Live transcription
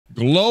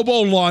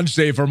global launch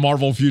day for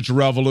Marvel Future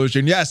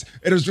Revolution. Yes,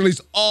 it is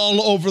released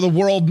all over the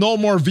world. No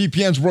more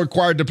VPNs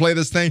required to play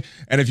this thing.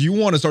 And if you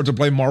want to start to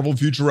play Marvel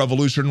Future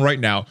Revolution right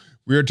now,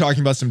 we are talking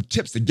about some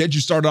tips to get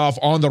you started off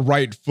on the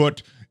right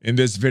foot in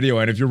this video.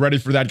 And if you're ready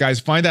for that, guys,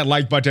 find that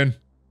like button and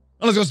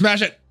let's go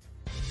smash it.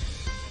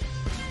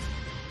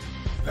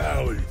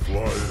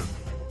 ValleyFlyin.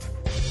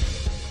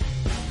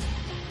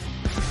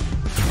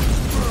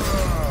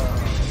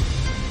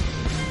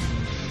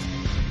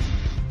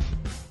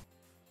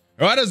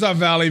 What is up,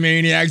 Valley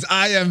Maniacs?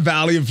 I am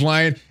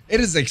ValleyFlyin. It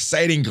is an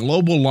exciting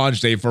global launch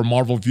day for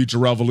Marvel Future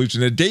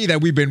Revolution, a day that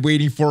we've been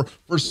waiting for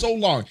so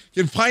long.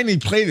 You can finally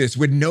play this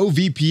with no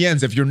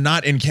VPNs if you're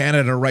not in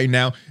Canada right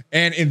now.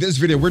 And in this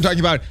video, we're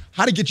talking about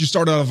how to get you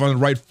started off on the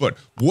right foot.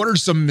 What are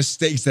some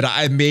mistakes that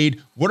I've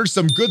made? What are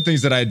some good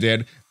things that I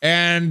did?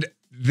 And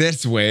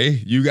this way,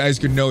 you guys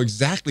can know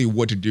exactly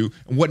what to do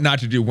and what not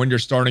to do when you're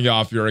starting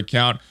off your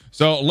account.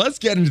 So let's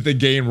get into the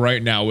game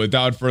right now.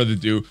 Without further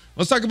ado,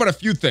 let's talk about a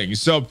few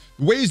things. So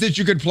ways that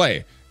you could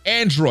play.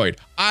 Android,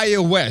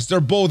 iOS, they're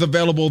both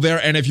available there.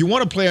 And if you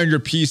want to play on your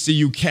PC,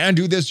 you can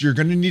do this. You're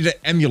going to need an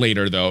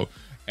emulator though.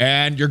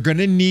 And you're going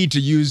to need to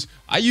use,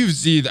 I'm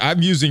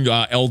using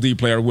LD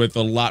Player with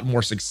a lot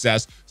more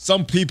success.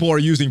 Some people are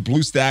using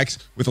BlueStacks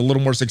with a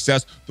little more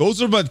success.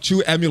 Those are the two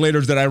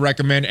emulators that I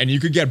recommend, and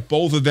you could get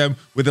both of them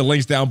with the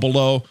links down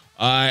below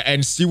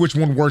and see which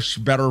one works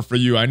better for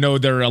you. I know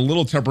they're a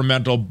little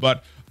temperamental,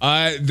 but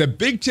the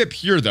big tip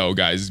here though,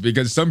 guys,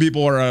 because some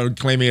people are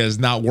claiming it is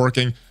not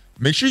working,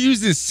 make sure you use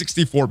the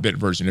 64-bit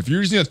version. If you're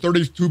using a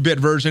 32-bit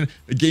version,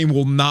 the game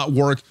will not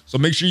work. So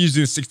make sure you use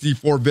the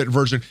 64-bit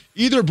version.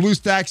 Either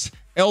BlueStacks,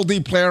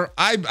 LD Player.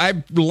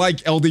 I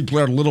like LD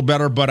Player a little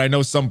better, but I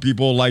know some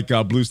people like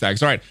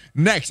BlueStacks. All right,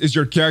 next is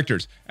your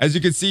characters. As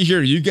you can see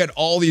here, you get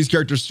all these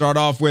characters to start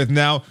off with.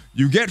 Now,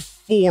 you get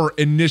 4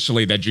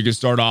 initially that you can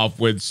start off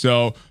with.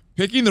 So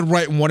picking the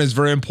right one is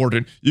very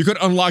important. You could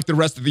unlock the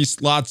rest of these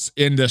slots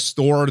in the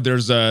store.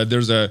 There's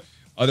the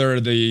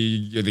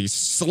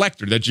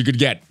selector that you could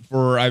get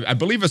for, I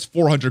believe it's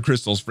 400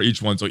 crystals for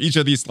each one. So each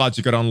of these slots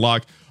you could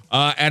unlock.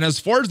 And as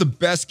far as the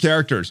best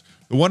characters,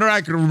 the one that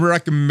I could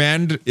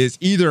recommend is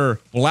either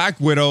Black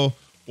Widow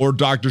or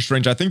Doctor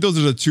Strange. I think those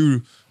are the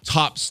two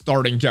top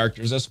starting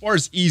characters. As far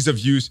as ease of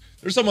use,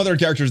 there's some other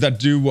characters that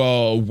do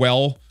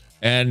well.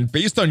 And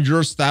based on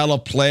your style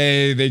of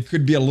play, they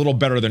could be a little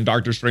better than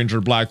Doctor Strange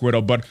or Black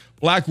Widow. But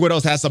Black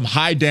Widow has some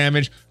high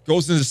damage,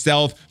 goes into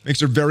stealth, makes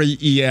her very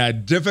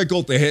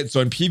difficult to hit. So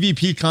in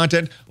PvP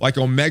content, like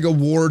Omega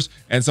Wars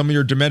and some of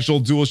your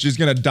dimensional duels, she's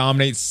going to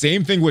dominate.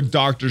 Same thing with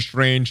Doctor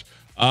Strange.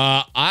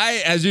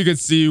 I, as you can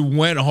see,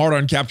 went hard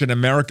on Captain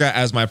America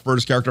as my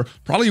first character.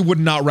 Probably would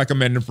not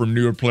recommend him for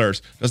newer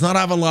players. Does not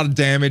have a lot of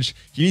damage.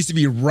 He needs to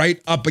be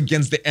right up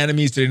against the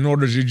enemies in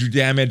order to do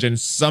damage. And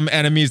some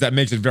enemies, that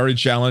makes it very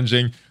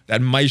challenging.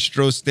 That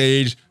Maestro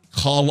stage,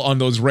 call on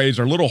those raids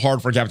are a little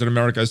hard for Captain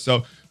America. So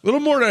a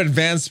little more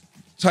advanced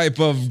type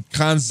of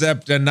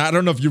concept. And I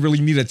don't know if you really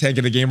need a tank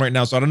in the game right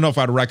now. So I don't know if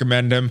I'd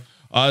recommend him.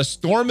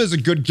 Storm is a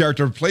good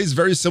character, plays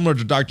very similar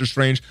to Doctor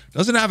Strange,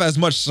 doesn't have as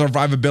much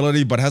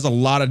survivability, but has a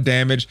lot of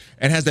damage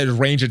and has that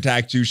range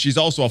attack too. She's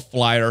also a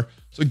flyer,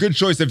 so good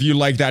choice if you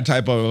like that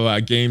type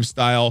of game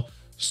style.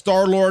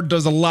 Star-Lord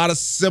does a lot of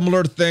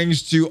similar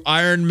things to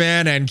Iron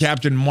Man and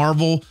Captain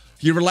Marvel.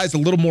 He relies a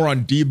little more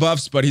on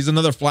debuffs, but he's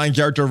another flying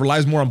character,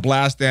 relies more on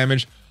blast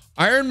damage.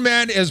 Iron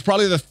Man is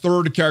probably the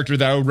third character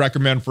that I would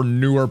recommend for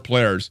newer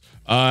players.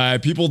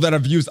 People that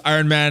have used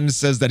Iron Man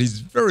says that he's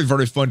very,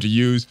 very fun to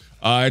use.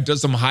 It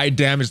does some high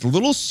damage, a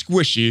little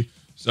squishy.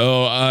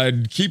 So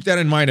keep that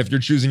in mind if you're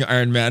choosing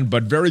Iron Man,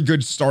 but very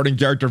good starting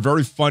character,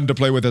 very fun to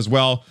play with as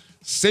well.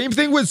 Same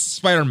thing with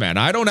Spider-Man.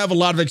 I don't have a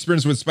lot of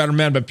experience with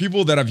Spider-Man, but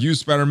people that have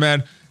used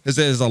Spider-Man, this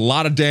is a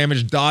lot of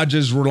damage,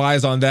 dodges,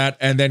 relies on that.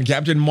 And then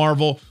Captain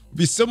Marvel would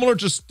be similar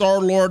to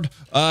Star-Lord,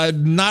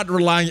 not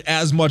relying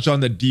as much on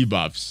the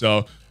debuffs.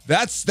 So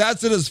that's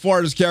it as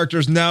far as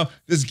characters. Now,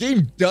 this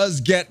game does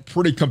get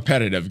pretty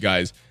competitive,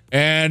 guys.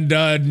 And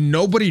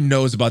nobody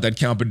knows about that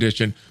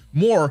competition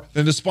more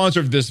than the sponsor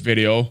of this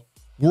video,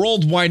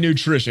 Worldwide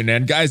Nutrition.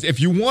 And guys, if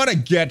you want to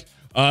get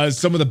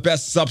some of the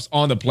best subs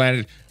on the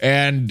planet,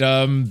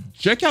 and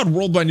check out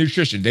Worldwide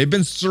Nutrition. They've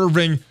been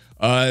serving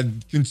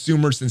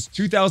consumers since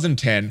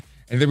 2010,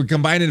 and they would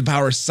combine and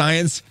empower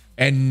science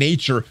and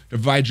nature to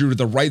provide you with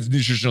the right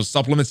nutritional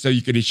supplements so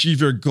you can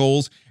achieve your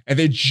goals. And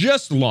they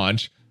just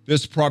launched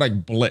this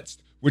product, Blitzed,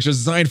 which is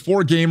designed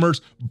for gamers,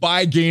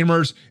 by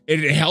gamers.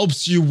 It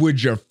helps you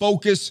with your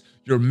focus,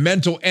 your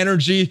mental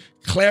energy,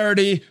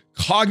 clarity,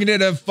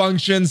 cognitive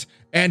functions,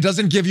 and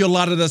doesn't give you a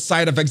lot of the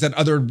side effects that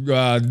other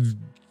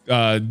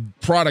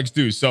products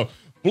do. So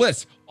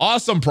Blitz,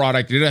 awesome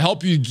product. It'll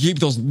help you keep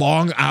those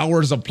long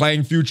hours of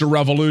playing Future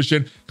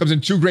Revolution. Comes in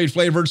 2 great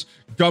flavors,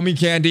 gummy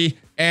candy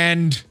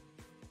and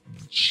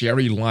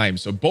cherry lime.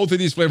 So both of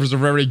these flavors are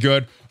very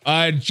good.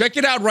 Check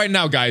it out right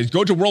now, guys.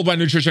 Go to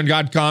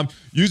worldwidenutrition.com,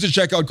 use the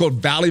checkout code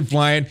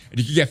ValleyFlyin, and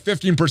you can get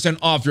 15%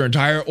 off your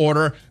entire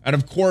order. And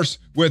of course,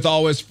 with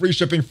always free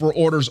shipping for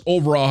orders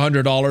over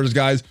 $100,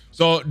 guys.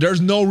 So there's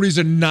no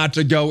reason not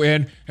to go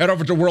in. Head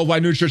over to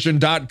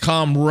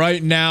worldwidenutrition.com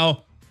right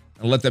now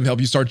and let them help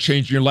you start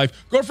changing your life.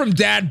 Go from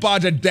dad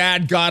bod to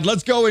dad god.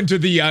 Let's go into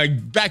the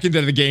back into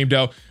the game,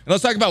 though, and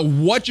let's talk about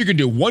what you can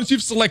do once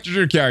you've selected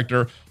your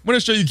character. I'm going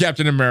to show you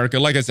Captain America.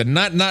 Like I said,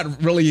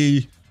 not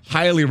really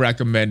highly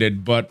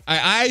recommended, but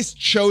I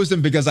chose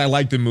him because I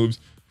like the moves.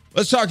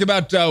 Let's talk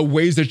about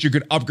ways that you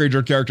could upgrade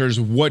your characters,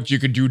 what you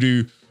could do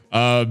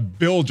to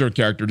build your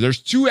character. There's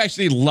two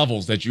actually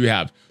levels that you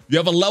have. You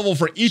have a level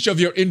for each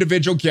of your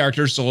individual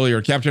characters. So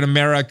your Captain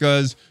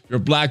Americas, your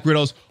Black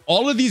Widows,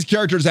 all of these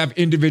characters have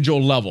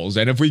individual levels.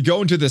 And if we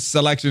go into the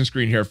selection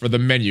screen here for the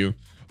menu,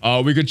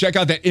 we could check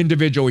out that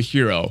individual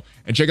hero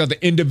and check out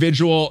the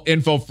individual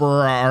info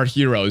for our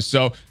heroes.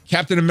 So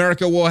Captain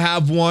America will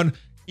have one.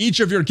 Each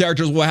of your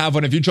characters will have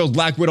one. If you chose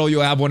Black Widow,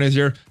 you'll have one in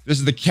here. This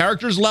is the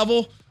characters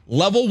level.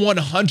 Level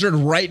 100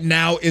 right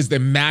now is the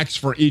max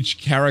for each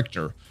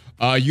character.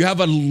 You have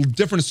a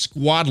different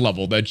squad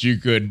level that you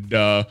could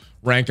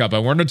rank up.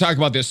 And we're going to talk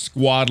about this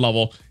squad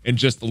level in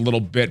just a little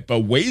bit.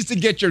 But ways to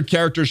get your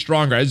character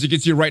stronger. As you can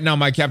see right now,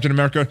 my Captain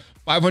America,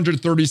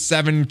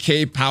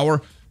 537k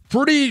power.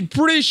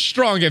 Pretty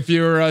strong if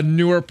you're a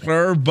newer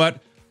player. But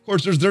of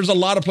course, there's a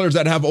lot of players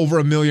that have over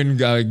 1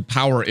 million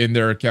power in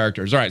their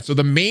characters. All right, so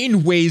the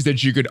main ways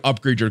that you could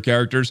upgrade your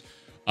characters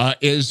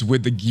is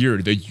with the gear,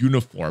 the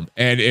uniform.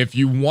 And if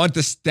you want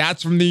the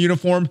stats from the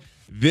uniform,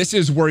 this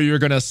is where you're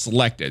going to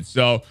select it.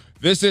 So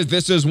this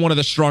is one of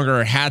the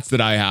stronger hats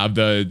that I have,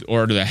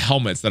 the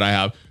helmets that I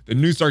have, the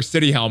New Stark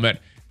City helmet.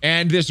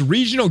 And this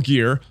regional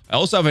gear, I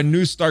also have a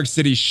New Stark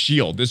City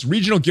shield. This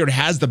regional gear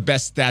has the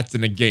best stats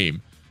in the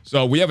game.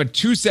 So we have a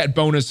 2-set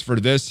bonus for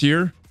this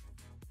here.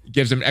 It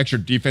gives them extra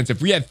defense.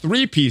 If we had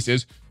 3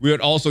 pieces, we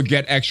would also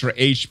get extra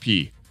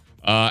HP.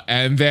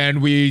 And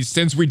then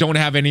since we don't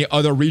have any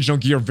other regional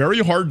gear, very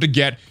hard to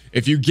get.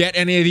 If you get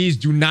any of these,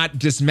 do not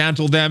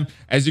dismantle them.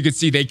 As you can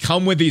see, they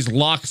come with these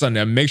locks on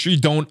them. Make sure you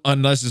don't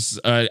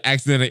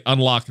accidentally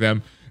unlock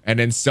them and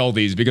then sell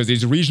these, because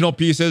these regional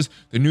pieces,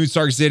 the New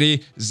Stark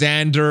City,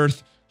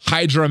 Xanderth,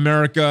 Hydra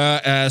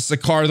America,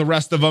 Sakaar, the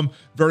rest of them,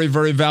 very,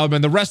 very valuable.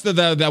 And the rest of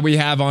that we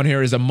have on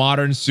here is a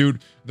modern suit.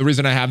 The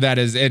reason I have that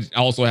is it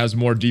also has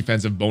more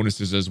defensive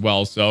bonuses as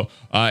well. So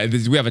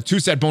we have a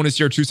 2-set bonus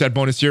here, 2-set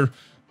bonus here.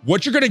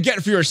 What you're going to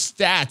get for your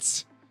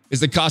stats is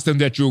the costume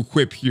that you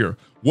equip here.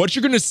 What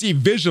you're going to see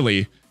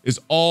visually is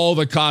all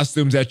the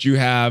costumes that you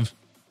have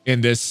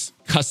in this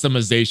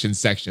customization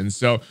section.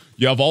 So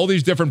you have all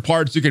these different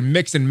parts. You can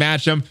mix and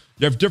match them.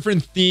 You have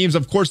different themes.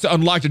 Of course, to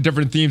unlock the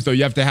different themes, though,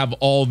 you have to have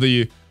all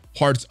the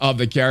parts of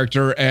the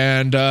character.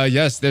 And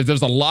yes,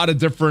 there's a lot of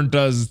different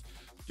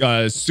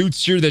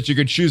suits here that you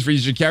could choose for each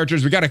of your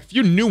characters. We got a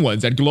few new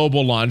ones at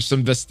global launch. Some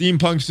of the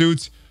steampunk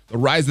suits, the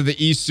Rise of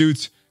the East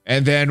suits.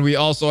 And then we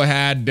also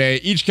had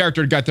each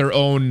character got their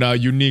own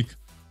unique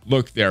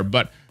look there.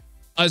 But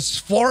as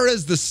far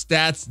as the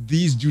stats,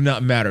 these do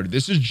not matter.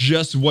 This is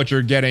just what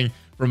you're getting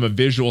from a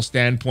visual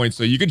standpoint.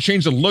 So you can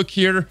change the look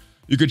here.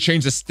 You could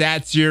change the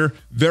stats here.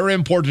 Very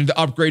important to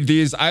upgrade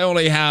these. I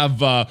only have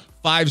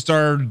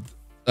 5-star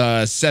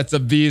sets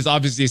of these.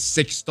 Obviously,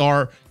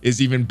 6-star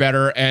is even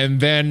better. And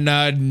then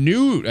a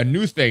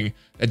new thing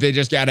that they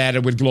just got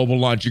added with global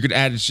launch. You could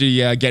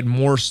actually get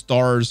more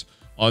stars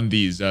on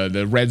these,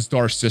 the red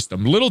star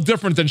system. A little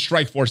different than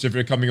Strike Force if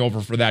you're coming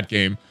over for that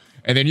game.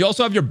 And then you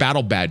also have your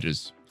battle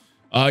badges.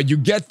 You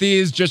get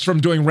these just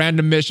from doing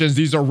random missions.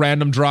 These are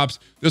random drops.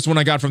 This one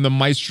I got from the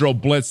Maestro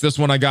Blitz. This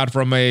one I got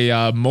from a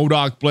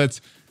MODOK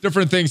Blitz.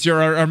 Different things here,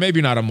 or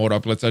maybe not a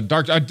MODOK Blitz, a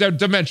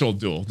Dimensional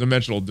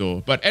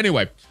Duel. But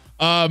anyway,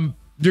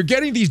 you're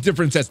getting these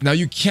different sets. Now,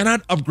 you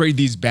cannot upgrade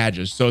these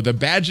badges. So the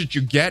badge that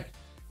you get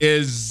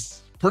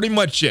is pretty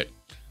much it.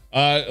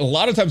 A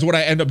lot of times what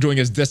I end up doing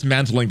is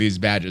dismantling these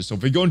badges. So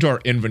if we go into our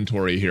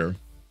inventory here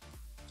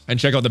and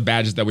check out the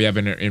badges that we have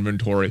in our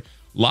inventory,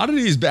 a lot of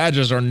these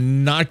badges are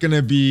not going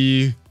to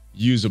be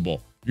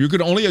usable. You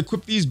can only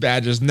equip these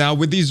badges. Now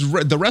with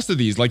the rest of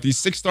these, like these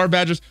 6-star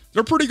badges,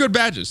 they're pretty good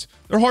badges.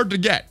 They're hard to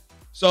get.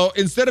 So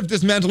instead of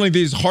dismantling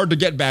these hard to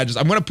get badges,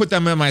 I'm going to put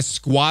them in my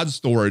squad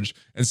storage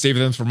and save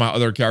them for my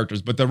other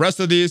characters. But the rest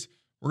of these,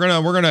 we're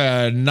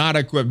gonna not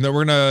equip.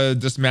 We're gonna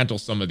dismantle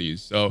some of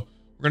these. So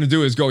we're going to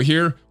do is go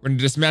here. We're going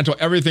to dismantle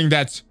everything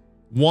that's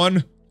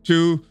 1,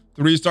 2,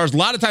 3 stars. A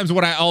lot of times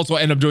what I also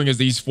end up doing is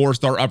these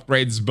 4-star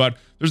upgrades, but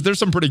there's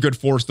some pretty good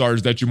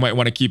 4-stars that you might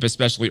want to keep,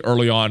 especially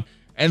early on.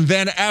 And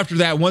then after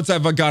that, once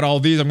I've got all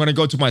these, I'm going to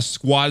go to my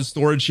squad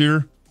storage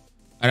here,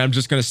 and I'm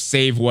just going to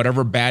save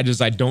whatever badges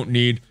I don't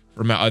need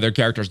for my other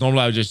characters.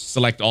 Normally I would just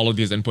select all of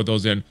these and put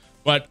those in,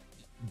 but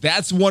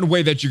that's one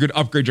way that you could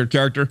upgrade your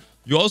character.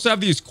 You also have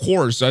these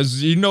cores. So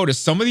as you notice,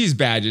 some of these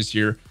badges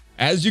here,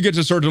 as you get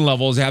to certain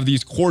levels, have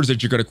these cores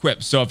that you could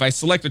equip. So if I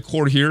select a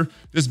core here,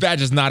 this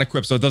badge is not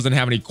equipped, so it doesn't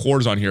have any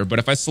cores on here. But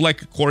if I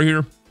select a core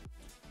here,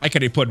 I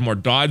can put more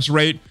dodge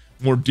rate,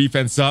 more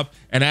defense up,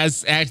 and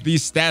as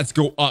these stats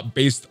go up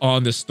based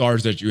on the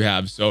stars that you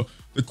have. So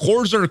the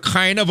cores are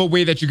kind of a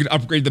way that you can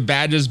upgrade the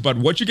badges, but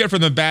what you get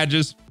from the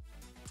badges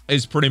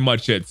is pretty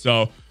much it.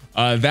 So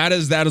that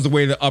is the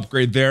way to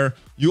upgrade there.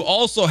 You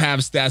also have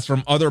stats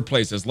from other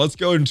places. Let's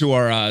go into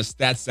our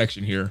stats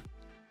section here,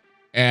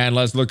 and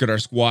let's look at our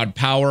squad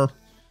power.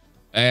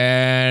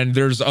 And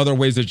there's other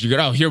ways that you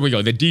get. Oh, here we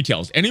go. The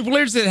details. Any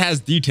players that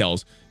has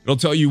details, it'll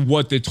tell you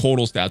what the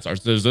total stats are.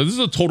 So this is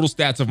the total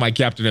stats of my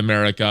Captain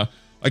America.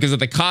 Like I said,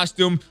 the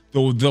costume,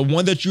 the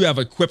one that you have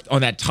equipped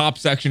on that top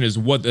section is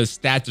what the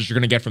stats that you're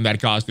going to get from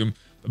that costume.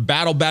 The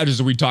battle badges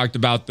that we talked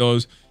about,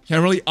 those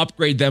can't really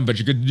upgrade them, but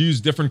you could use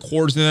different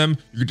cores in them.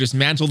 You could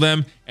dismantle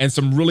them, and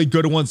some really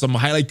good ones, some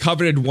highly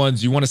coveted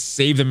ones, you want to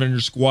save them in your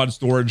squad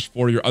storage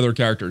for your other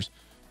characters.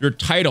 Your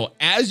title,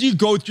 as you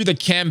go through the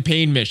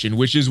campaign mission,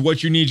 which is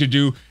what you need to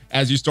do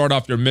as you start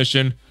off your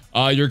mission,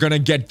 you're going to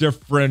get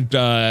different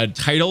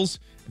titles.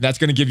 That's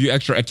going to give you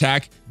extra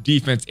attack,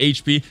 defense,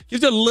 HP.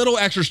 Gives you a little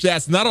extra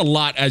stats, not a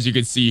lot as you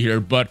can see here,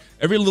 but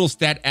every little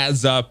stat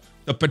adds up.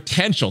 The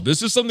potential,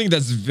 this is something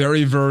that's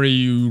very,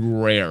 very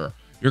rare.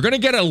 You're going to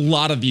get a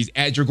lot of these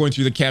as you're going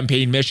through the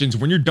campaign missions.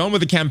 When you're done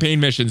with the campaign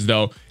missions,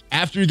 though,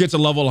 after you get to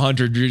level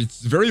 100,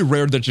 it's very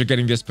rare that you're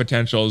getting this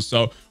potential.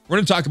 So we're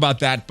going to talk about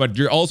that, but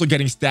you're also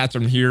getting stats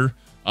from here.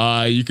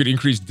 You could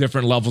increase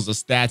different levels of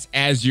stats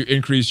as you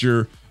increase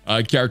your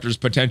character's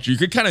potential. You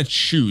could kind of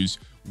choose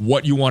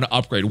what you want to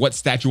upgrade, what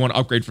stat you want to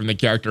upgrade from the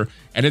character.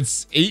 And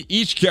it's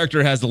each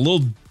character has a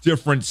little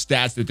different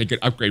stats that they could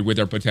upgrade with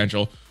their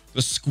potential.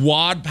 The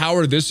squad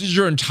power, this is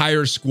your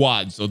entire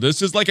squad. So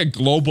this is like a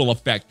global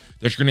effect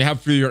that you're going to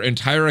have for your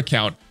entire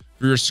account,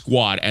 for your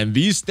squad. And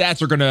these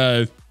stats are going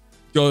to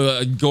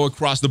go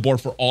across the board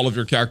for all of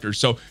your characters.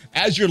 So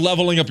as you're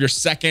leveling up your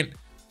second,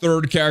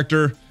 third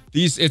character,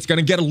 it's going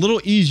to get a little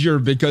easier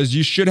because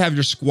you should have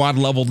your squad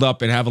leveled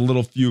up and have a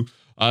little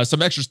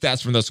some extra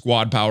stats from the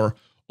squad power.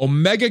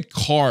 Omega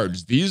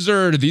cards, these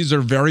are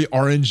very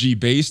RNG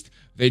based.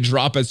 They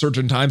drop at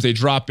certain times. They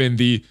drop in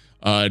the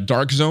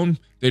dark zone.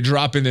 They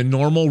drop in the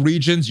normal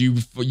regions.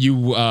 When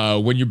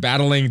you're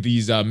battling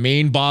these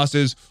main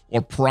bosses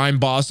or prime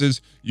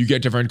bosses, you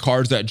get different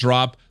cards that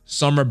drop.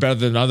 Some are better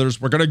than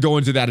others. We're going to go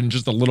into that in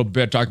just a little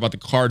bit, talk about the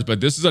cards,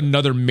 but this is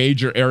another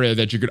major area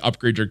that you could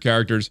upgrade your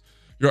characters.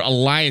 Your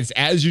alliance,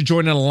 as you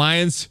join an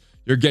alliance,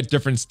 you'll get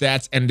different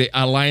stats, and the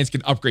alliance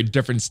can upgrade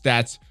different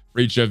stats for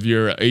each of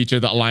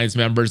the alliance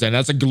members, and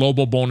that's a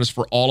global bonus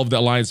for all of the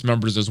alliance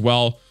members as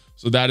well.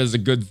 So that is a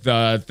good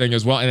thing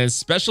as well. And then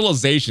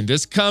specialization,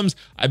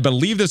 I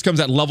believe this comes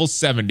at level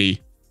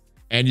 70,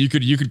 and you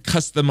could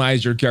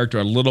customize your character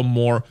a little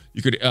more.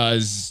 You could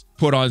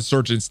put on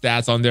certain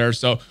stats on there.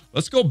 So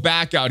let's go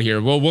back out here.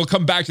 We'll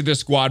come back to this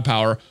squad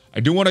power. I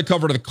do want to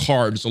cover the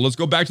cards, so let's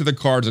go back to the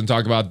cards and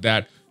talk about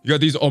that. You got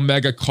these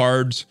Omega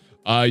cards.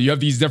 You have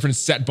these different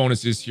set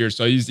bonuses here.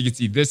 So as you can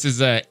see,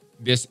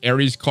 this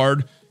Ares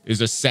card is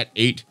a set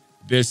 8.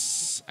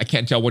 This, I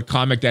can't tell what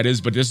comic that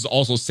is, but this is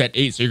also set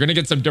 8. So you're going to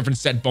get some different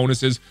set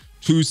bonuses,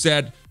 2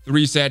 set,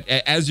 3 set.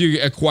 As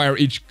you acquire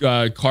each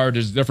card,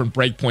 there's different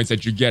breakpoints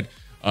that you get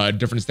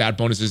different stat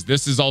bonuses.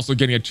 This is also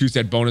getting a 2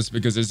 set bonus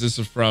because this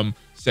is from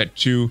set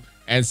 2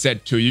 and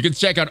set 2. You can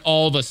check out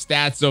all the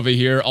stats over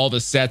here, all the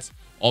sets,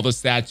 all the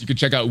stats. You can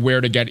check out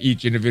where to get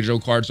each individual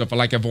card. So if I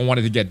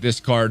wanted to get this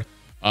card,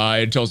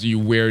 it tells you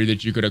where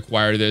that you could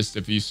acquire this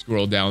if you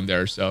scroll down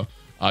there. So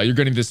you're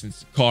getting this in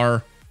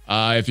car.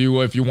 If you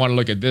want to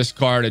look at this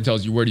card, it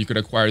tells you where you could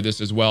acquire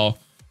this as well.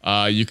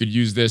 You could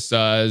use this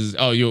as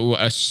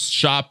a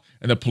shop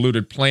in the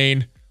polluted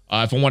plain.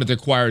 If I wanted to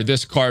acquire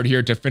this card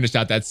here to finish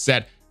out that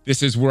set,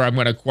 this is where I'm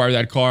going to acquire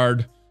that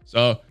card.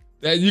 So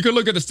you can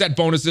look at the set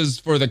bonuses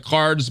for the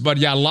cards, but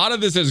yeah, a lot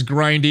of this is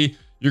grindy.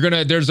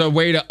 There's a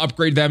way to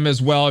upgrade them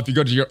as well. If you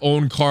go to your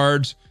own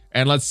cards,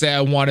 and let's say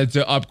I wanted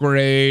to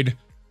upgrade,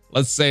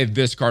 let's say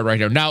this card right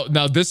here.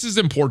 Now this is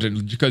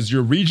important because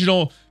your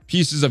regional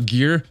pieces of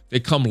gear,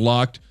 they come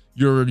locked.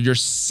 Your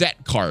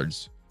set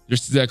cards,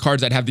 the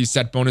cards that have these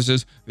set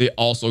bonuses, they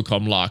also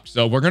come locked.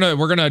 So we're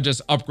gonna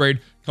just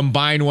upgrade,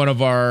 combine one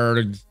of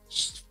our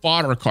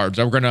fodder cards.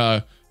 We're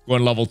gonna go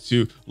on level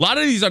 2. A lot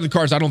of these other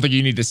cards I don't think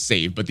you need to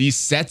save, but these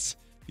sets,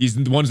 these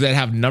ones that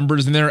have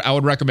numbers in there, I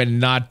would recommend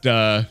not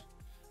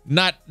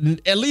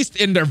at least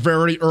in their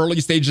very early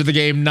stage of the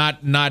game,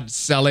 not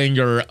selling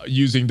or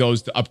using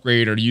those to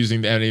upgrade or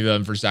using any of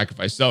them for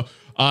sacrifice. So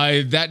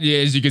that,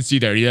 as you can see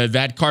there, yeah,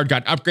 that card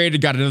got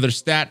upgraded, got another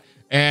stat,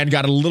 and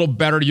got a little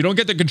better. You don't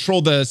get to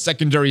control the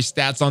secondary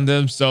stats on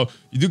them, so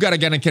you do gotta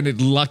get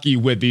lucky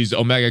with these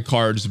Omega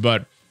cards.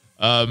 But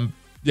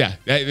yeah,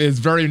 it's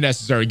very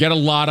necessary. Get a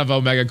lot of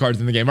Omega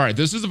cards in the game. All right,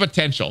 this is a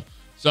potential.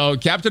 So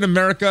Captain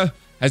America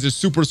has a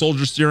super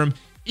soldier serum.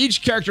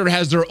 Each character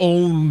has their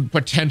own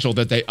potential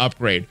that they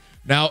upgrade.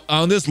 Now,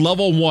 on this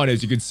level 1,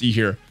 as you can see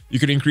here, you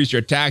can increase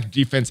your attack,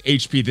 defense,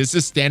 HP. This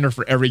is standard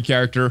for every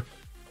character.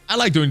 I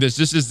like doing this.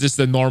 This is just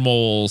the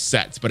normal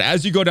sets. But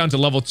as you go down to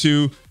level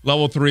 2,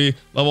 level 3,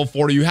 level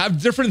 4, you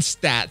have different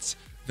stats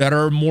that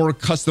are more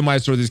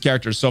customized for these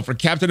characters. So for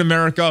Captain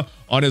America,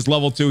 on his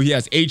level 2, he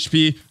has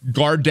HP,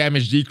 guard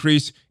damage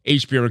decrease,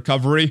 HP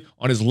recovery.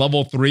 On his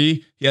level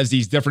 3, he has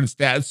these different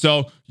stats.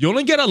 So you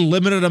only get a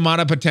limited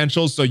amount of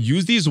potential. So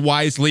use these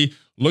wisely.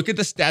 Look at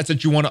the stats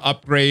that you want to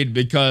upgrade,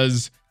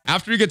 because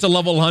after you get to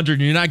level 100,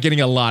 you're not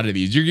getting a lot of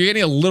these. You're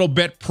getting a little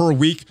bit per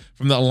week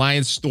from the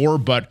Alliance store,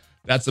 but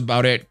that's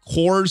about it.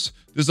 Cores,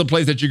 this is a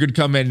place that you could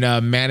come and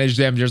manage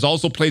them. There's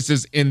also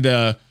places in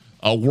the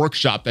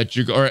workshop that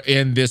you, or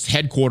in this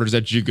headquarters,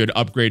 that you could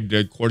upgrade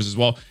the cores as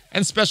well.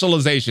 And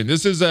specialization,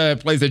 this is a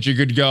place that you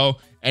could go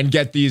and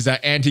get these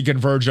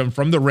anti-convergem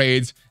from the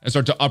raids and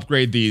start to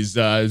upgrade these.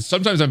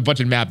 Sometimes my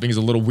button mapping is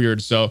a little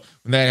weird, so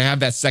when I have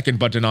that second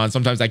button on,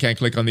 sometimes I can't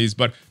click on these,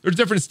 but there's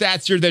different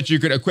stats here that you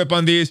could equip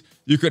on these.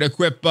 You could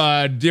equip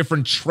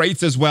different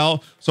traits as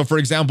well. So for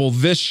example,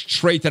 this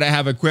trait that I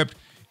have equipped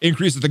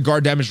increases the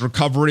guard damage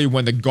recovery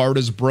when the guard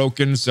is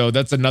broken. So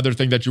that's another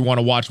thing that you want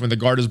to watch when the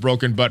guard is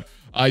broken. But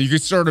you can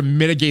sort of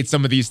mitigate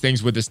some of these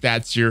things with the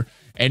stats here.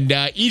 And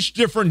each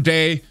different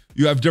day,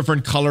 you have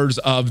different colors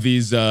of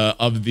these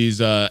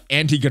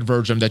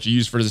anti-convergem that you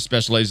use for the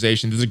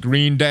specialization. There's a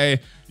green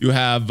day. You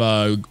have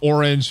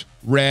orange,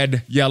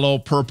 red, yellow,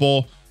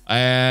 purple,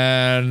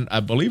 and I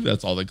believe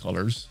that's all the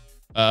colors.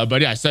 But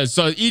yeah,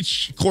 so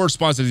each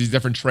corresponds to these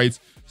different traits.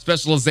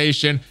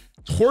 Specialization.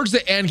 Towards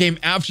the end game,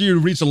 after you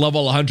reach a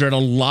level 100, a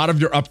lot of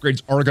your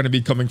upgrades are going to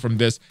be coming from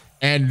this,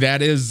 and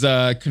that is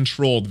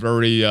controlled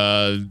very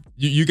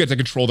you get to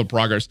control the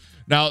progress.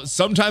 Now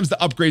sometimes the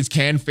upgrades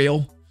can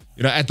fail,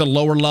 you know, at the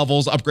lower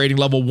levels. Upgrading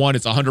level 1,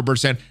 it's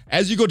 100%.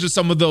 As you go to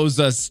some of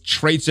those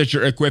traits that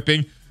you're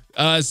equipping,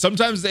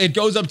 sometimes it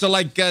goes up to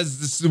like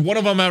one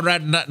of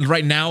them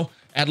right now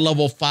at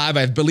level 5,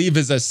 I believe,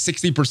 is a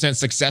 60%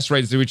 success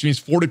rate, which means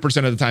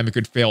 40% of the time it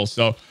could fail.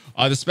 So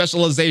the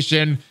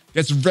specialization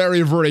gets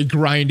very, very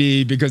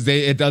grindy because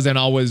it doesn't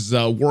always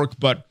work,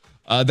 but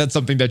that's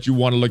something that you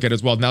want to look at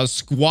as well. Now,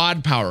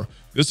 squad power.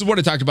 This is what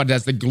I talked about.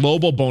 That's the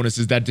global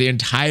bonuses that the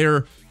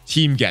entire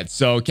team gets.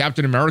 So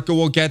Captain America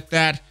will get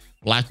that.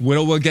 Black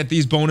Widow will get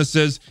these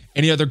bonuses.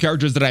 Any other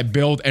characters that I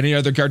build, any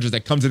other characters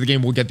that come to the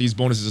game will get these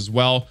bonuses as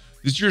well.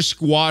 This is your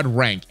squad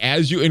rank.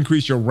 As you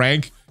increase your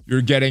rank,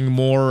 you're getting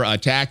more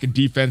attack,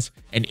 defense,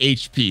 and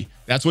HP.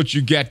 That's what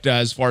you get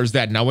as far as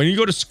that. Now, when you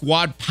go to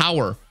squad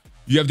power,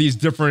 you have these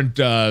different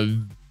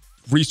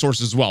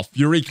resources as well.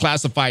 Fury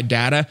classified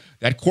data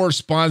that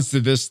corresponds to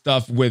this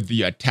stuff with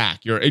the attack.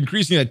 You're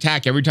increasing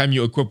attack every time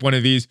you equip one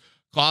of these,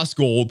 cost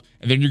gold,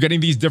 and then you're getting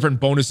these different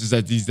bonuses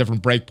at these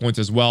different breakpoints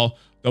as well.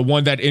 The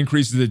one that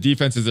increases the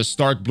defense is the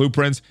Stark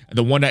Blueprints, and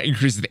the one that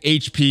increases the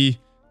HP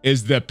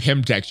is the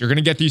Pimtex. You're going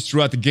to get these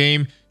throughout the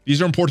game.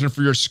 These are important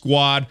for your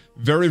squad.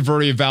 Very,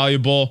 very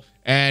valuable.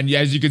 And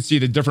as you can see,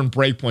 the different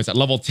breakpoints. At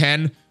level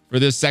 10, for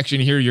this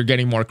section here, you're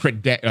getting more crit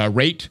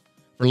rate.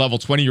 For level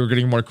 20, you're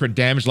getting more crit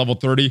damage. Level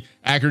 30,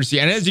 accuracy.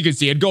 And as you can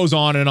see, it goes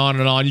on and on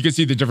and on. You can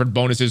see the different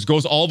bonuses. It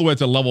goes all the way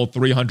to level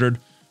 300,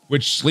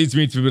 which leads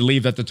me to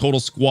believe that the total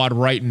squad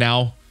right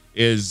now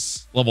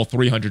is level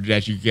 300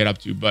 that you get up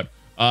to. But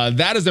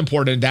that is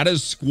important. That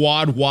is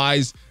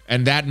squad-wise,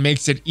 and that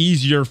makes it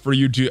easier for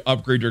you to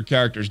upgrade your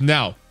characters.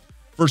 Now,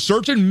 for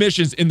certain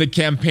missions in the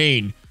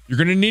campaign, you're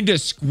going to need a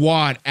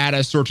squad at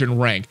a certain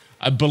rank.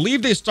 I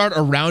believe they start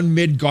around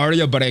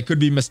Midgardia, but I could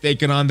be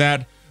mistaken on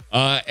that.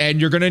 And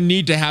you're going to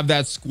need to have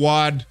that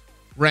squad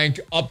rank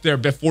up there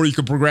before you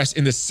can progress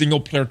in the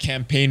single-player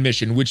campaign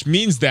mission, which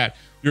means that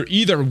you're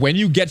either, when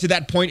you get to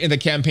that point in the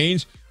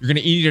campaigns, you're going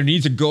to either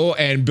need to go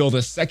and build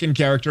a second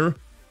character,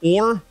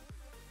 or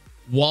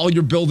while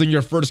you're building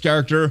your first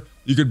character,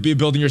 you could be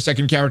building your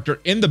second character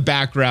in the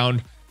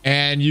background,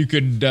 and you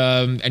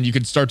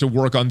could start to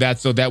work on that,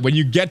 so that when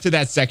you get to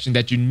that section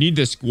that you need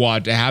the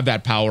squad to have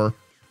that power,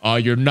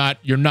 you're not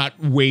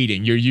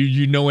waiting.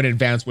 You know in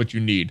advance what you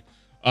need.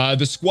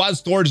 The squad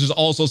storage is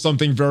also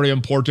something very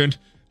important.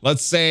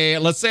 Let's say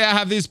I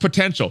have these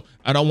potential.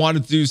 I don't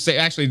want to say,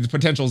 actually, the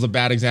potential is a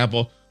bad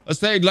example.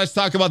 Let's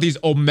talk about these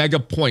Omega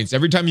points.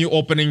 Every time you're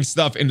opening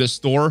stuff in the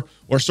store,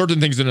 or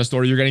certain things in the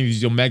store, you're getting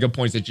these Omega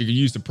points that you can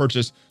use to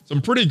purchase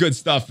some pretty good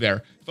stuff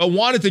there. If I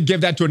wanted to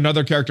give that to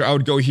another character, I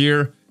would go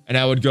here and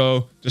I would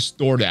go to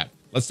store that.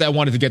 Let's say I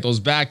wanted to get those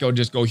back. I would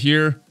just go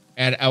here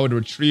and I would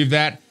retrieve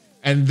that.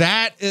 And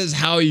that is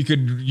how you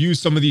could use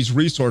some of these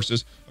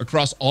resources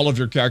across all of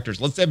your characters.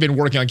 Let's say I've been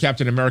working on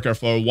Captain America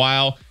for a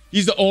while.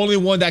 He's the only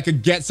one that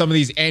could get some of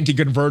these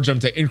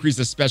anti-convergem to increase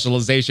the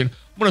specialization.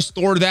 I'm going to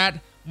store that.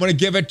 I'm going to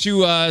give it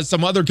to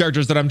some other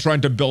characters that I'm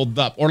trying to build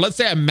up. Or let's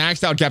say I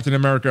maxed out Captain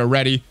America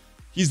already.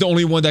 He's the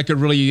only one that could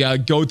really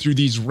go through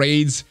these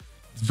raids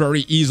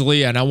very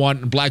easily, and I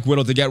want Black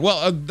Widow to get,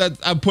 well,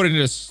 I put it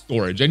into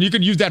storage, and you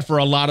could use that for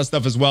a lot of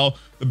stuff as well.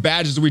 The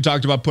badges we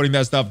talked about, putting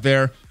that stuff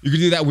there. You could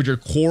do that with your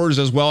cores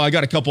as well. I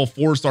got a couple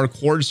 4-star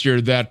cores here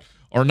that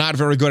are not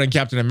very good in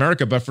Captain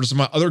America, but for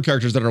some other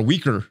characters that are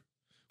weaker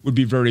would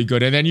be very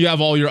good. And then you have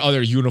all your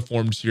other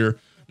uniforms here.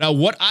 Now,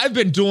 what I've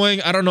been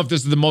doing, I don't know if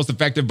this is the most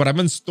effective, but I've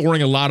been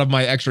storing a lot of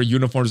my extra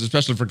uniforms,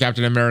 especially for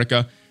Captain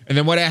America. And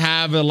then when I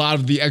have a lot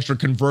of the extra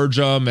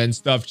convergem and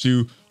stuff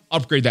to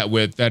upgrade that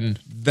with, then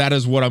that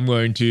is what I'm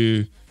going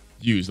to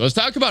use. Let's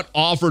talk about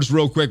offers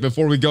real quick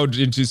before we go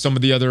into some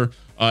of the other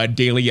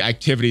daily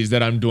activities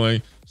that I'm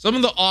doing. Some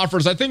of the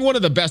offers, I think one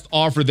of the best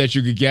offer that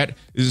you could get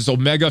is this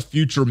Omega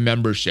Future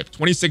membership,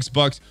 26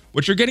 bucks.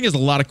 What you're getting is a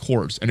lot of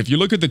cores. And if you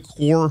look at the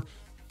core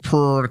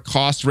per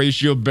cost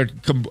ratio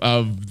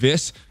of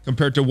this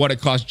compared to what it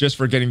costs just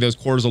for getting those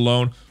cores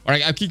alone, or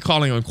I keep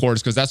calling them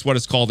cores because that's what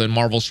it's called in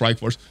Marvel Strike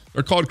Force.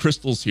 They're called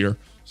crystals here.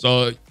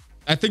 So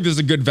I think this is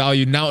a good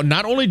value. Now,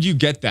 not only do you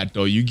get that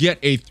though, you get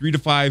a 3 to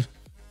 5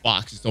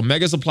 box. It's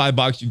Omega supply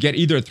box. You get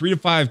either a 3 to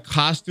 5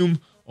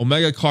 costume,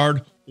 Omega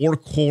card, or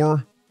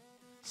core.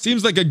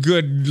 Seems like a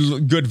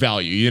good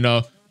value, you know.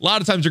 A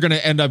lot of times you're going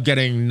to end up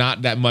getting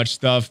not that much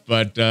stuff,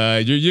 but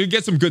you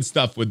get some good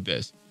stuff with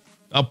this.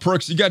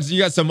 Perks, you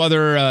got some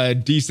other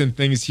decent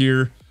things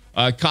here.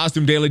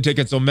 Costume daily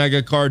tickets,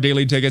 Omega card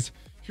daily tickets,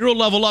 hero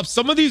level up.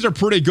 Some of these are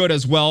pretty good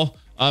as well,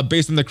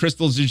 based on the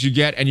crystals that you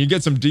get, and you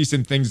get some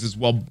decent things as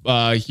well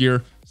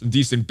here, some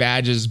decent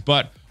badges.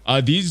 But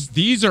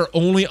these are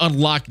only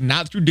unlocked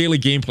not through daily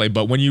gameplay,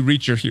 but when you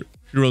reach your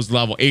heroes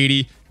level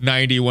 80,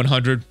 90,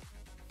 100.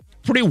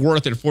 Pretty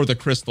worth it for the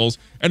crystals.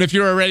 And if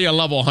you're already a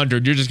level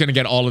 100, you're just going to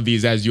get all of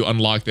these as you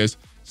unlock this.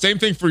 Same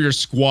thing for your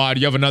squad.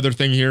 You have another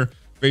thing here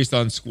based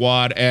on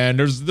squad, and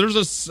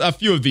there's a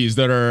few of these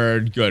that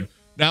are good.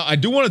 Now, I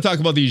do want to talk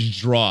about these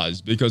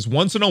draws because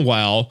once in a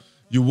while,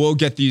 you will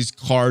get these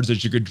cards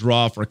that you could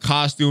draw for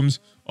costumes.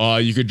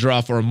 You could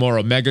draw for more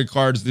Omega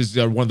cards. This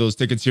is one of those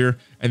tickets here,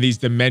 and these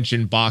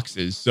dimension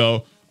boxes.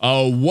 So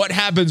what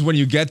happens when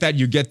you get that?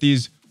 You get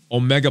these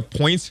Omega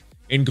points.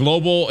 In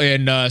global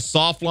and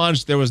soft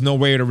launch, there was no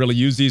way to really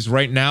use these.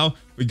 Right now,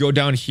 we go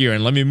down here,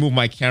 and let me move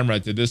my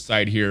camera to this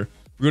side here.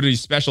 We go to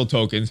these special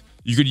tokens.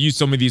 You could use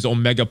some of these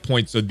Omega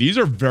points. So these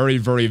are very,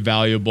 very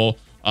valuable.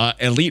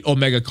 Elite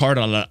Omega card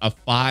on a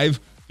 5.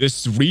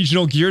 This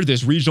regional gear,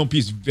 this regional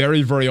piece,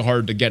 very, very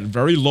hard to get.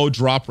 Very low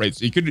drop rate.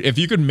 So if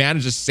you could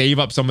manage to save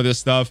up some of this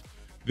stuff,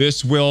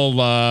 this is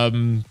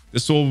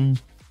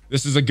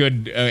a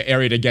good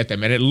area to get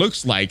them. And it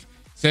looks like,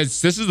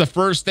 since this is the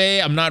first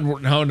day, I'm not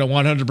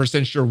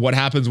 100% sure what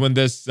happens when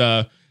this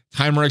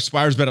timer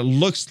expires, but it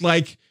looks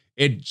like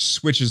it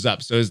switches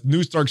up. So it's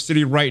New Stark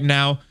City right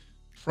now.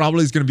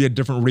 Probably is going to be a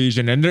different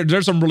region. And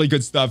there's some really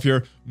good stuff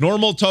here.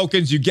 Normal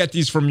tokens, you get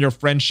these from your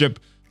friendship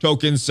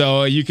tokens.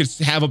 So you could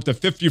have up to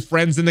 50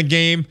 friends in the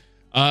game.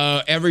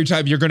 Every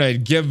time you're going to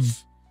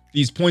give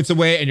these points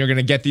away and you're going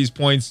to get these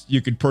points, you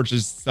could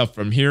purchase stuff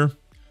from here.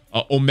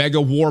 Omega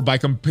War, by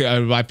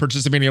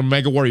participating in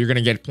Omega War, you're going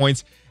to get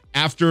points.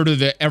 After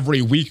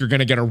every week, you're going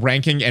to get a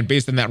ranking, and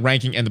based on that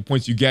ranking and the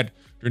points you get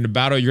during the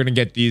battle, you're going to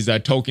get these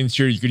tokens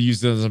here. You could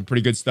use some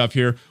pretty good stuff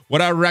here.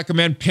 What I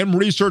recommend, PIM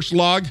Research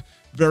Log,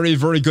 very,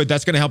 very good.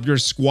 That's going to help your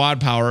squad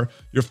power.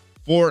 Your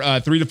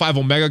 3 to 5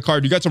 Omega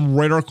card. You got some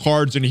rare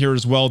cards in here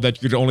as well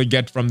that you could only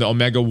get from the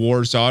Omega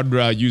War, so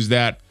I'd use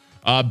that.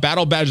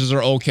 Battle badges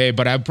are okay,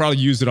 but I'd probably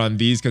use it on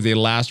these because they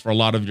last for a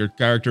lot of your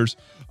characters.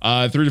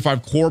 3 to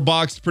 5 core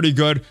box, pretty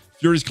good.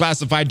 Fury's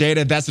classified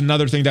data, that's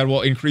another thing that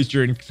will increase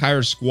your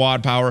entire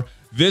squad power.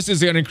 This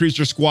is going to increase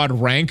your squad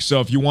rank,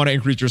 so if you want to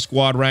increase your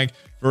squad rank,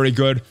 very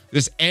good.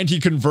 This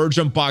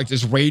anti-convergent box,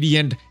 this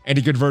radiant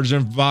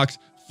anti-convergent box,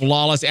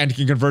 flawless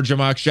anti-convergent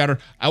box, shatter.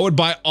 I would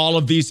buy all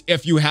of these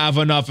if you have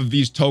enough of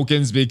these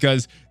tokens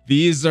because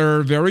these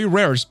are very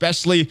rare,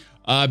 especially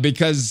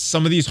because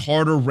some of these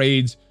harder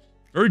raids,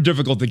 very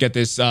difficult to get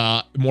this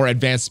more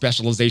advanced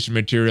specialization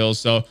materials.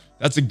 So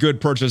that's a good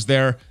purchase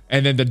there.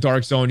 And then the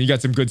Dark Zone, you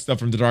got some good stuff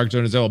from the Dark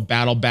Zone as well.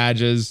 Battle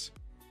badges,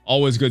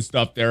 always good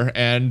stuff there.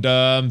 And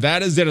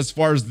that is it as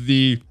far as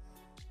the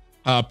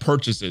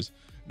purchases.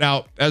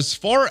 Now, as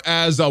far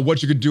as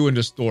what you could do in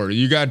the store,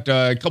 you got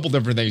a couple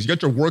different things. You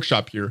got your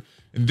workshop here.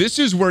 And this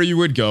is where you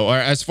would go, or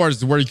as far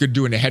as where you could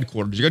do in the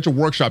headquarters. You got your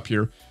workshop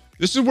here.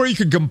 This is where you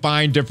could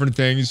combine different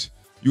things.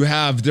 You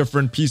have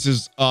different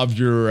pieces of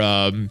your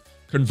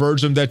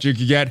conversion that you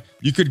could get.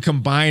 You could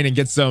combine and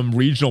get some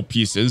regional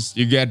pieces.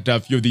 You get a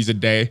few of these a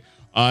day.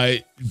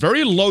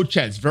 Very low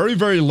chance, very,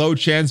 very low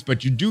chance,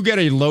 but you do get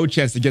a low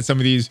chance to get some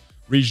of these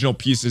regional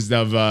pieces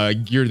of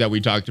gear that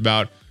we talked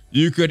about.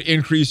 You could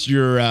increase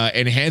your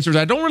enhancers.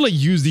 I don't really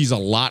use these a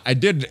lot. I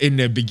did in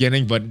the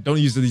beginning, but don't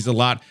use these a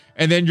lot.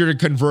 And then your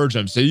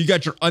conversion. So you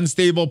got your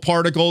unstable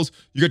particles,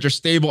 you got your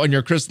stable and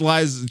your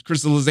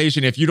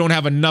crystallization. If you don't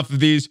have enough of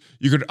these,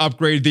 you could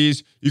upgrade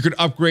these. You could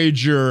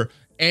upgrade your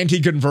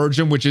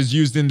anti-conversion, which is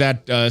used in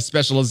that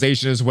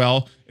specialization as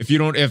well.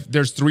 If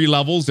there's 3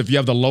 levels, if you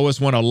have the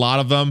lowest one, a lot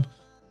of them,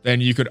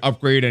 then you could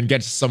upgrade and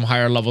get some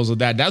higher levels of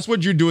that. That's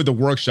what you do at the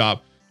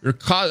workshop. Your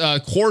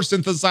core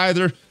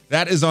synthesizer,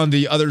 that is on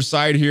the other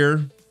side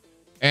here.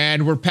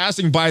 And we're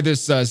passing by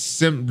this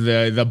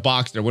the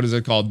box there. What is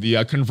it called?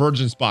 The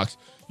convergence box.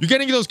 You're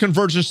getting those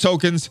convergence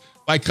tokens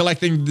by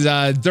collecting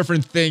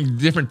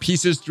different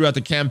pieces throughout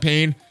the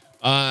campaign.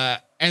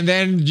 And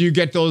then you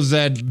get those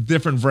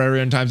different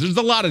variant times. There's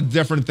a lot of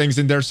different things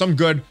in there. Some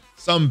good,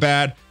 some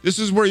bad. This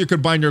is where you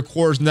could bind your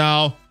cores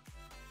now.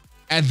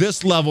 At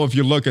this level, if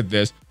you look at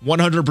this,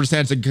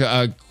 100%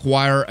 to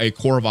acquire a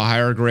core of a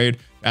higher grade.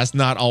 That's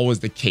not always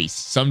the case.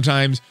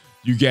 Sometimes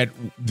you get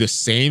the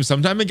same,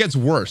 sometimes it gets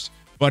worse.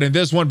 But in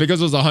this one,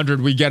 because it was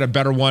 100, we get a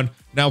better one.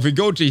 Now, if we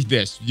go to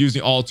this,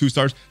 using all 2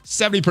 stars,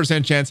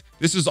 70% chance.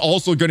 This is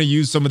also going to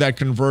use some of that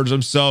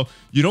conversion. So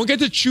you don't get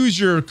to choose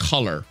your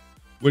color,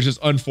 which is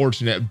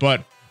unfortunate.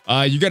 But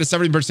you get a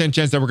 70%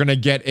 chance that we're going to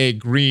get a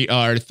green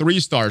or 3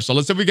 stars. So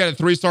let's say we get a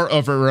 3 star,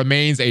 if it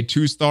remains a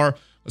 2 star.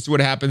 Let's see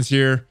what happens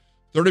here.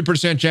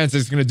 30% chance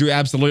it's going to do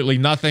absolutely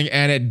nothing,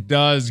 and it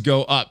does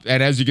go up.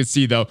 And as you can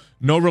see, though,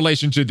 no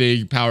relation to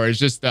the power. It's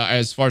just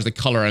as far as the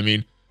color, I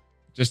mean,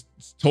 just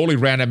totally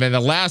random. And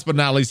the last but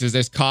not least is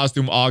this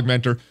costume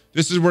augmenter.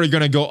 This is where you're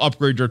going to go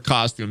upgrade your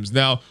costumes.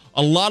 Now,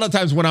 a lot of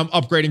times when I'm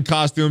upgrading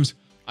costumes,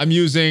 I'm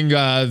using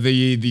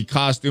the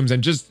costumes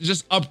and just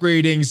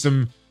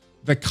upgrading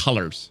the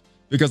colors,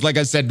 because like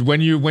I said, when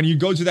you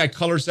go to that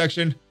color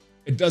section,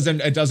 it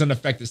doesn't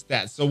affect the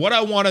stats. So what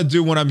I want to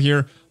do when I'm here,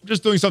 I'm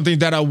just doing something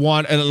that I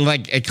want,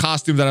 like a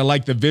costume that I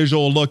like the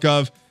visual look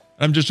of.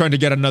 I'm just trying to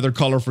get another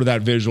color for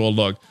that visual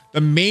look.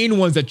 The main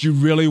ones that you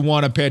really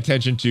want to pay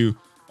attention to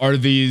are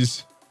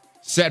these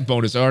set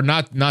bonuses, or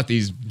not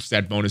these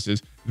set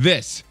bonuses.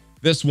 This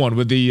one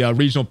with the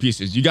regional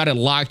pieces. You got it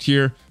locked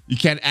here. You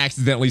can't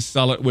accidentally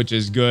sell it, which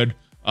is good.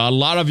 A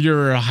lot of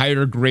your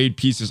higher grade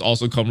pieces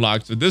also come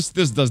locked. So this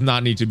does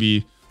not need to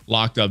be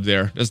locked up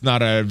there. That's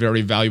not a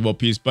very valuable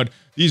piece, but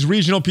these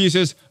regional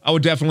pieces, I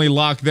would definitely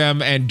lock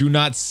them and do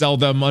not sell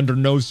them under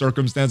no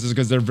circumstances,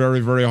 because they're very,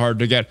 very hard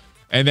to get.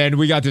 And then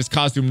we got this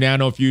costume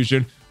nano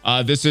fusion.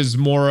 This is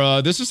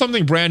more, this is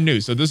something brand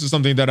new. So this is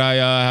something that I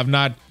have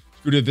not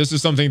screwed with. This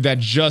is something that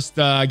just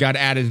got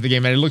added to the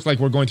game. And it looks like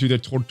we're going through the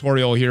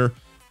tutorial here,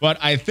 but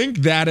I think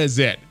that is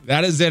it.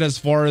 That is it as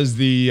far as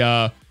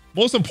the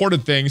most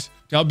important things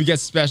to help you get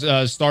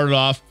started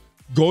off.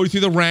 Go through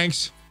the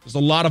ranks. There's a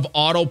lot of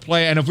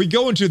autoplay, and if we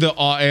go into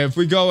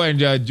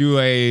the do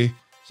a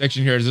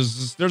section here,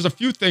 there's a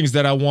few things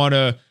that I want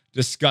to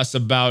discuss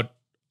about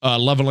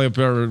leveling up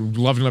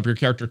your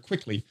character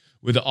quickly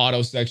with the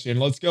auto section.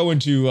 Let's go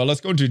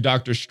into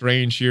Doctor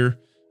Strange here,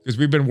 because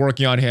we've been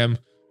working on him.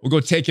 We'll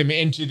go take him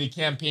into the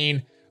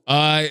campaign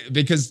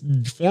because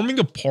forming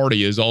a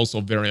party is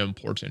also very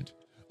important.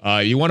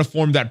 You want to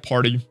form that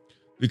party,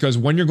 because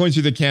when you're going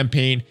through the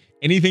campaign,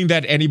 anything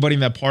that anybody in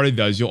that party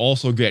does, you'll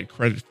also get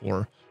credit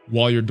for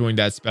while you're doing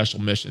that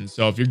special mission.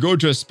 So if you go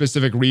to a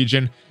specific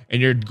region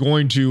and you're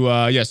going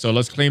to, so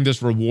let's claim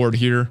this reward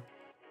here.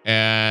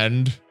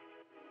 And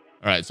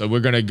all right, so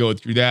we're going to go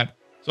through that.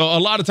 So a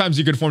lot of times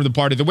you can form the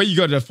party. The way you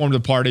go to form the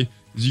party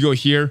is you go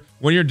here.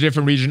 When you're in a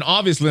different region,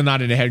 obviously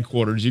not in a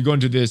headquarters, you go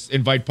into this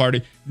invite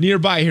party.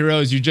 Nearby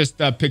heroes, you just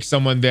pick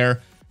someone there,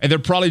 and they're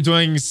probably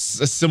doing a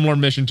similar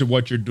mission to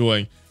what you're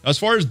doing. As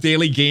far as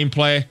daily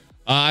gameplay,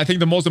 I think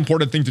the most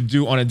important thing to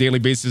do on a daily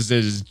basis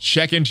is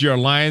check into your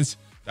alliance.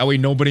 That way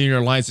nobody in your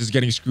alliance is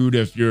getting screwed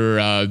if you're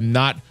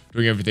not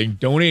doing everything.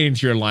 Donating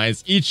to your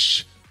alliance.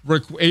 Each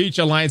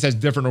alliance has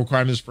different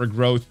requirements for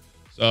growth,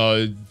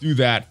 so do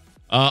that.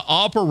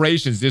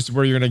 Operations, this is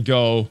where you're going to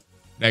go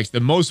next. The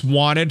most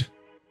wanted.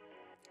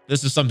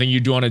 This is something you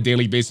do on a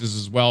daily basis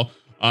as well.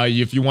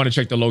 If you want to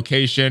check the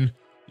location,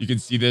 you can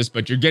see this,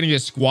 but you're getting a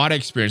squad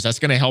experience. That's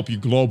going to help you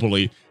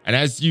globally. And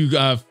as you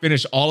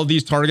finish all of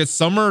these targets,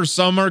 some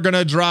are going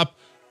to drop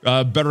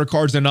better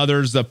cards than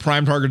others. The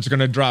prime targets are going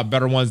to drop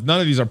better ones.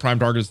 None of these are prime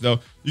targets, though.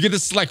 You get to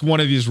select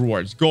one of these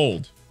rewards.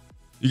 Gold.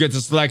 You get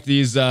to select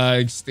these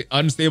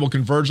unstable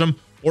conversion,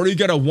 or you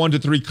get a 1 to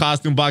 3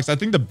 costume box. I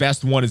think the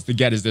best one is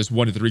this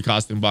 1 to 3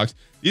 costume box.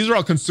 These are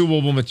all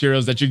consumable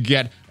materials that you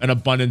get an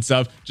abundance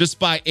of. Just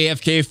by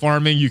AFK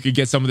farming, you could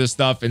get some of this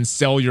stuff and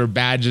sell your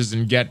badges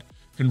and get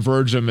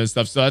converge them and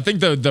stuff. So I think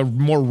the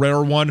more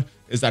rare one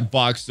is that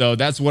box. So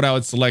that's what I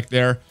would select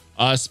there.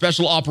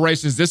 Special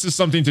operations. This is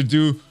something to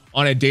do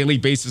on a daily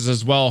basis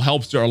as well.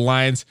 Helps your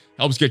alliance,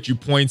 helps get you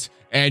points,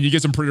 and you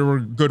get some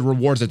pretty good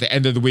rewards at the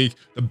end of the week.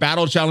 The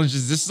battle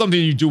challenges. This is something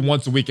you do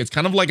once a week. It's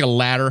kind of like a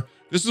ladder.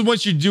 This is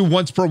what you do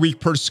once per week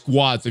per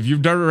squad. So if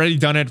you've already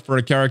done it for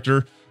a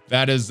character,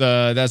 that's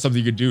something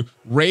you could do.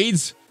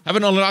 Raids.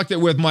 Haven't unlocked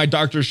it with my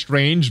Doctor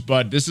Strange,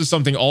 but this is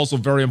something also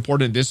very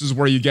important. This is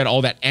where you get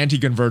all that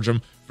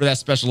anti-convergem for that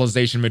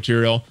specialization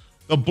material.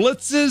 The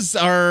blitzes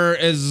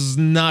is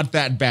not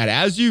that bad.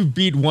 As you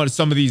beat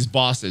some of these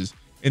bosses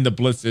in the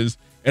blitzes,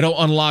 it'll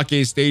unlock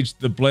a stage,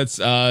 the blitz.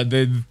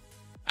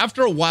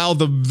 After a while,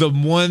 the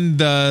one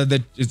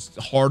that is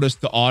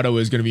hardest to auto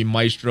is going to be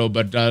Maestro,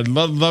 but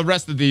the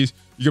rest of these,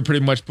 you can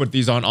pretty much put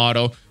these on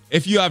auto.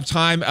 If you have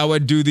time, I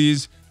would do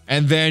these.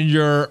 And then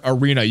your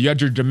arena, you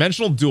had your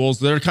dimensional duels.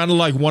 They're kind of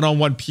like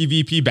one-on-one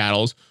PvP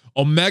battles.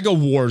 Omega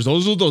Wars,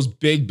 those are those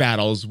big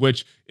battles,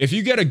 which if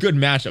you get a good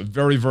matchup,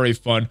 very, very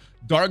fun.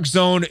 Dark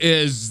Zone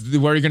is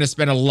where you're going to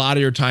spend a lot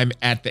of your time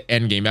at the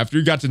end game. After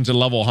you got into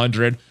level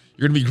 100,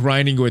 you're going to be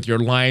grinding with your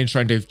lions,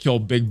 trying to kill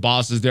big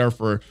bosses there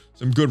for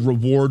some good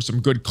rewards, some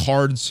good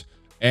cards,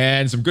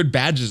 and some good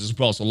badges as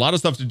well. So a lot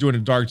of stuff to do in the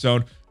Dark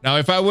Zone. Now,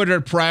 if I would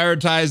have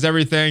prioritized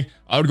everything,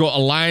 I would go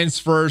Alliance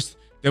first,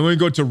 then we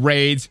go to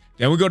Raids,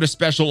 then we go to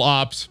Special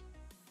Ops,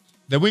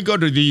 then we go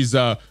to these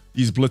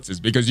these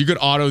blitzes because you could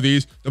auto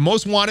these. The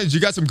most wanted, you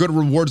got some good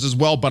rewards as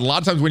well, but a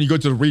lot of times when you go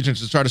to the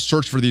regions to try to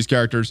search for these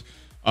characters,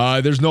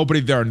 there's nobody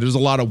there and there's a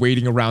lot of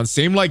waiting around.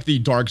 Same like the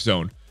Dark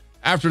Zone.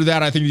 After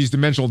that, I think these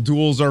dimensional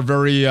duels are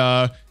very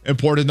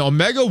important. The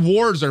Omega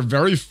Wars are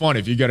very fun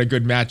if you get a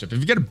good matchup. If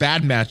you get a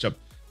bad matchup,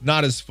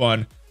 not as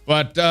fun.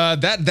 But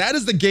that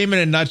is the game in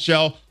a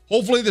nutshell.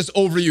 Hopefully this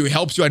overview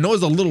helps you. I know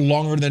it's a little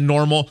longer than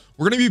normal.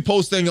 We're going to be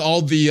posting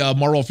all the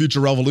Marvel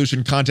Future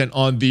Revolution content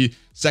on the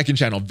second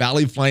channel,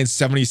 ValleyFlyin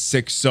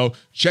 76. So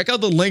check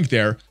out the link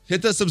there.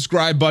 Hit the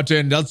subscribe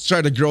button. Let's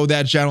try to grow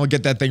that channel,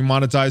 get that thing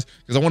monetized,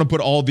 because I want to put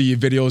all the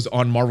videos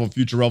on Marvel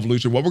Future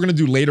Revolution. What we're going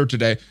to do later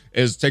today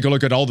is take a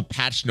look at all the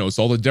patch notes,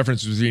 all the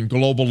differences between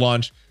global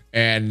launch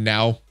and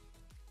now,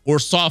 or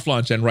soft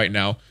launch and right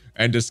now,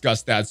 and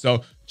discuss that.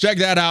 So check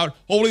that out.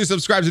 Hopefully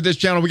subscribe to this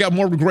channel. We got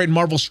more great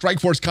Marvel Strike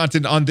Force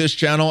content on this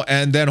channel.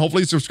 And then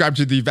hopefully subscribe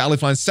to the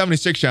ValleyFlyin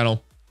 76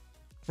 channel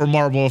for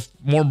more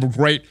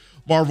great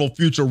Marvel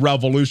Future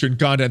Revolution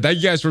content. Thank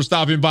you guys for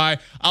stopping by.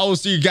 I will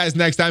see you guys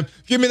next time.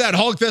 Give me that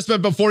Hulk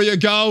fistment before you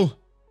go.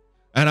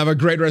 And have a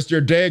great rest of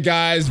your day,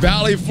 guys.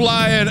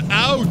 ValleyFlyin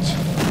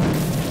out.